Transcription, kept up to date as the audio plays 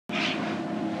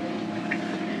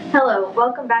Hello,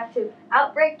 welcome back to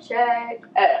Outbreak Check.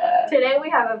 Today we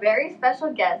have a very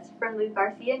special guest from the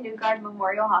Garcia Newgard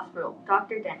Memorial Hospital,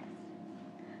 Dr. Dennis.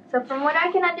 So from what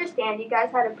I can understand, you guys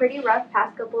had a pretty rough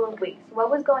past couple of weeks. What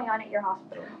was going on at your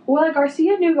hospital? Well, at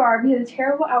Garcia Newgard, we had a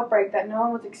terrible outbreak that no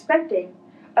one was expecting.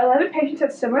 11 patients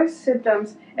had similar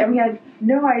symptoms, and we had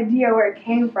no idea where it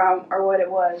came from or what it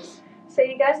was. So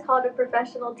you guys called a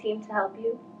professional team to help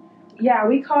you? Yeah,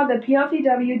 we called the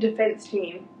PLTW defense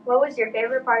team. What was your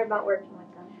favorite part about working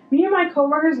with them? Me and my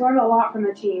coworkers learned a lot from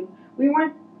the team. We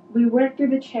went through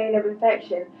the chain of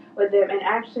infection with them and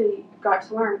actually got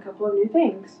to learn a couple of new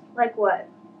things. Like what?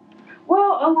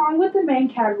 Well, along with the main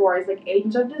categories like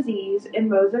agents of disease and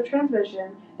modes of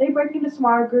transmission, they break into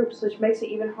smaller groups, which makes it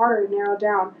even harder to narrow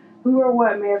down who or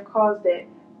what may have caused it,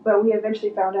 but we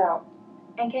eventually found out.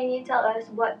 And can you tell us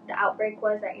what the outbreak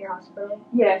was at your hospital?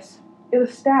 Yes, it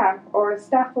was staph, or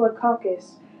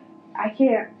staphylococcus. I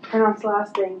can't pronounce the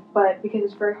last thing, but because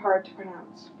it's very hard to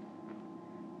pronounce.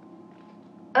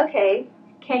 Okay,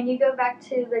 can you go back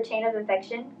to the chain of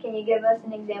infection? Can you give us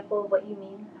an example of what you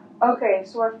mean? Okay,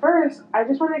 so at first, I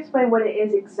just want to explain what it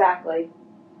is exactly.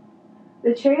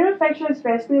 The chain of infection is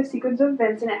basically a sequence of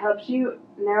events, and it helps you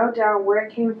narrow down where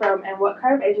it came from and what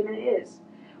kind of agent it is.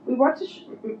 We want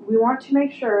to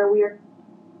make sure we are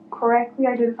correctly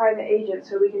identify the agent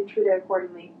so we can treat it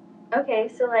accordingly. Okay,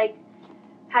 so like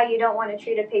how you don't want to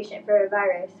treat a patient for a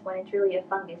virus when it's really a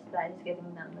fungus that is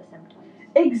giving them the symptoms.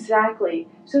 Exactly.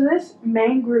 So this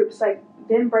main groups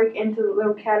then break into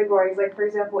little categories, like for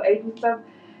example, agents of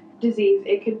disease.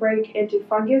 It could break into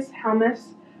fungus,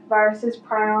 helminths, viruses,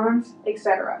 prions,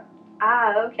 etc.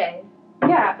 Ah, okay.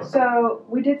 Yeah, so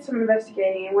we did some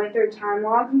investigating and went through time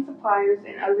logs and suppliers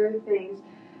and other things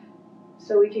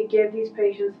so we could give these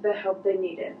patients the help they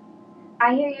needed.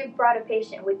 I hear you brought a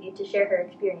patient with you to share her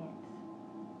experience.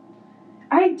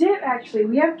 I did actually.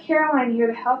 We have Caroline here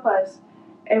to help us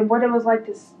and what it was like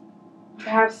to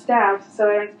have staph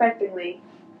so unexpectedly.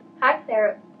 Hi,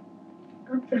 Clara.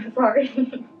 I'm so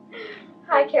sorry.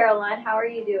 Hi, Caroline. How are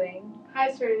you doing? Hi,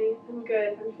 Serenity. I'm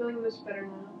good. I'm feeling much better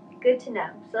now. Good to know.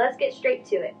 So let's get straight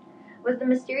to it. Was the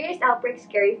mysterious outbreak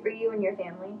scary for you and your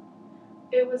family?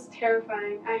 It was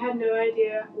terrifying. I had no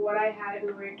idea what I had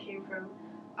and where it came from.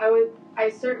 I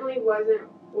certainly wasn't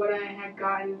what I had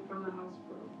gotten from the hospital.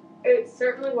 It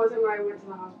certainly wasn't what I went to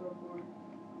the hospital for.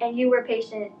 And you were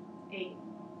patient 8.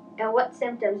 And what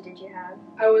symptoms did you have?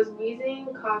 I was wheezing,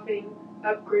 coughing,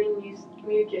 up green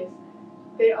mucus.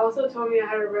 They also told me I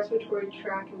had a respiratory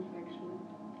tract infection.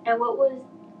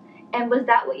 And was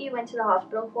that what you went to the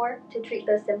hospital for, to treat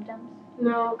those symptoms?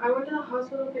 No, I went to the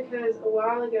hospital because a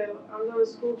while ago I was on a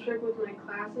school trip with my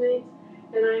classmates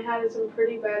and I had some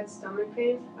pretty bad stomach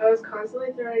pains. I was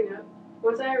constantly throwing up.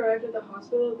 Once I arrived at the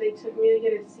hospital, they took me to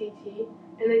get a CT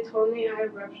and they told me I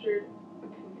had ruptured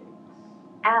appendix.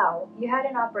 Ow, you had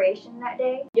an operation that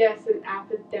day? Yes, an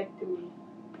appendectomy.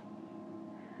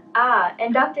 Ah,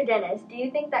 and Dr. Dennis, do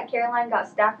you think that Caroline got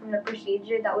staph from the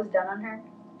procedure that was done on her?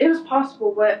 It was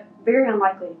possible, but very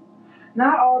unlikely.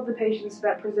 Not all of the patients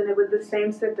that presented with the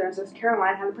same symptoms as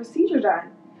Caroline had the procedure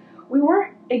done. We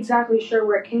weren't exactly sure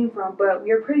where it came from, but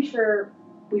we are pretty sure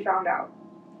we found out.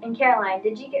 And Caroline,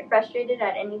 did you get frustrated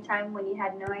at any time when you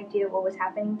had no idea what was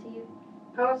happening to you?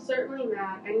 I was certainly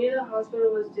mad. I knew the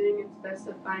hospital was doing its best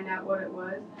to find out what it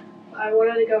was. I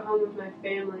wanted to go home with my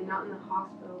family, not in the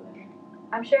hospital there.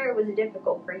 I'm sure it was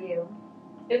difficult for you.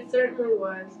 It certainly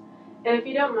was. And if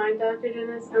you don't mind, Dr.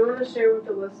 Dennis, I want to share with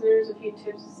the listeners a few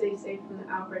tips to stay safe from the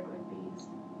outbreak like these.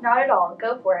 Not at all.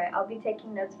 Go for it. I'll be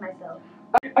taking notes myself.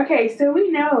 Okay, so we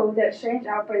know that strange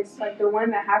outbreaks like the one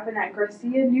that happened at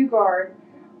Garcia Newgard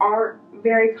aren't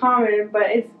very common, but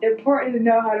it's important to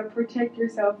know how to protect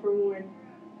yourself from one.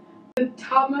 The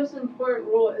top most important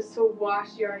rule is to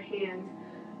wash your hands,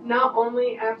 not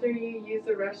only after you use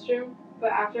the restroom, but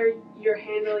after you're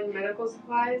handling medical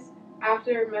supplies,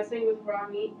 after messing with raw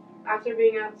meat, after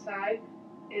being outside,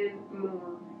 and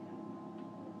more.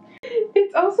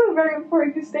 It's also very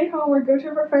important to stay home or go to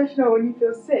a professional when you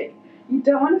feel sick. You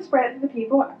don't want to spread it to the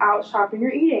people out shopping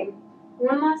or eating.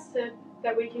 One last tip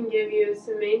that we can give you is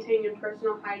to maintain your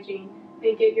personal hygiene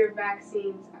and get your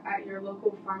vaccines at your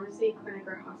local pharmacy, clinic,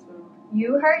 or hospital.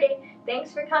 You heard it.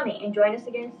 Thanks for coming and join us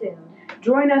again soon.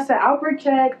 Join us at Outbreak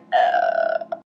Check.